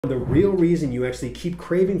The real reason you actually keep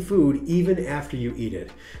craving food even after you eat it.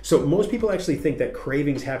 So most people actually think that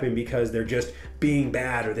cravings happen because they're just being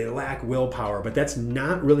bad or they lack willpower, but that's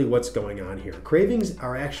not really what's going on here. Cravings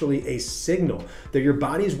are actually a signal. They're your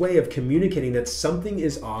body's way of communicating that something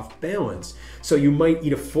is off balance. So you might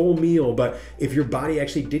eat a full meal, but if your body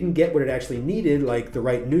actually didn't get what it actually needed, like the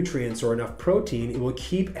right nutrients or enough protein, it will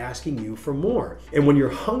keep asking you for more. And when your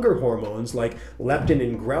hunger hormones like leptin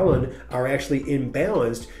and ghrelin are actually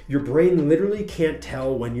imbalanced, your brain literally can't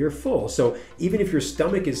tell when you're full. So even if your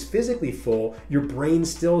stomach is physically full, your brain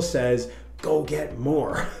still says, go get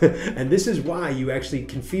more. And this is why you actually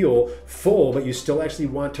can feel full, but you still actually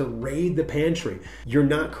want to raid the pantry. You're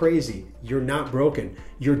not crazy. You're not broken.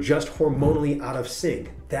 You're just hormonally out of sync.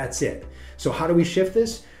 That's it. So how do we shift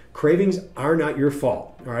this? Cravings are not your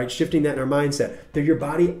fault, all right? Shifting that in our mindset. They're your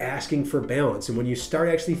body asking for balance. And when you start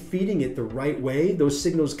actually feeding it the right way, those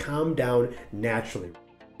signals calm down naturally.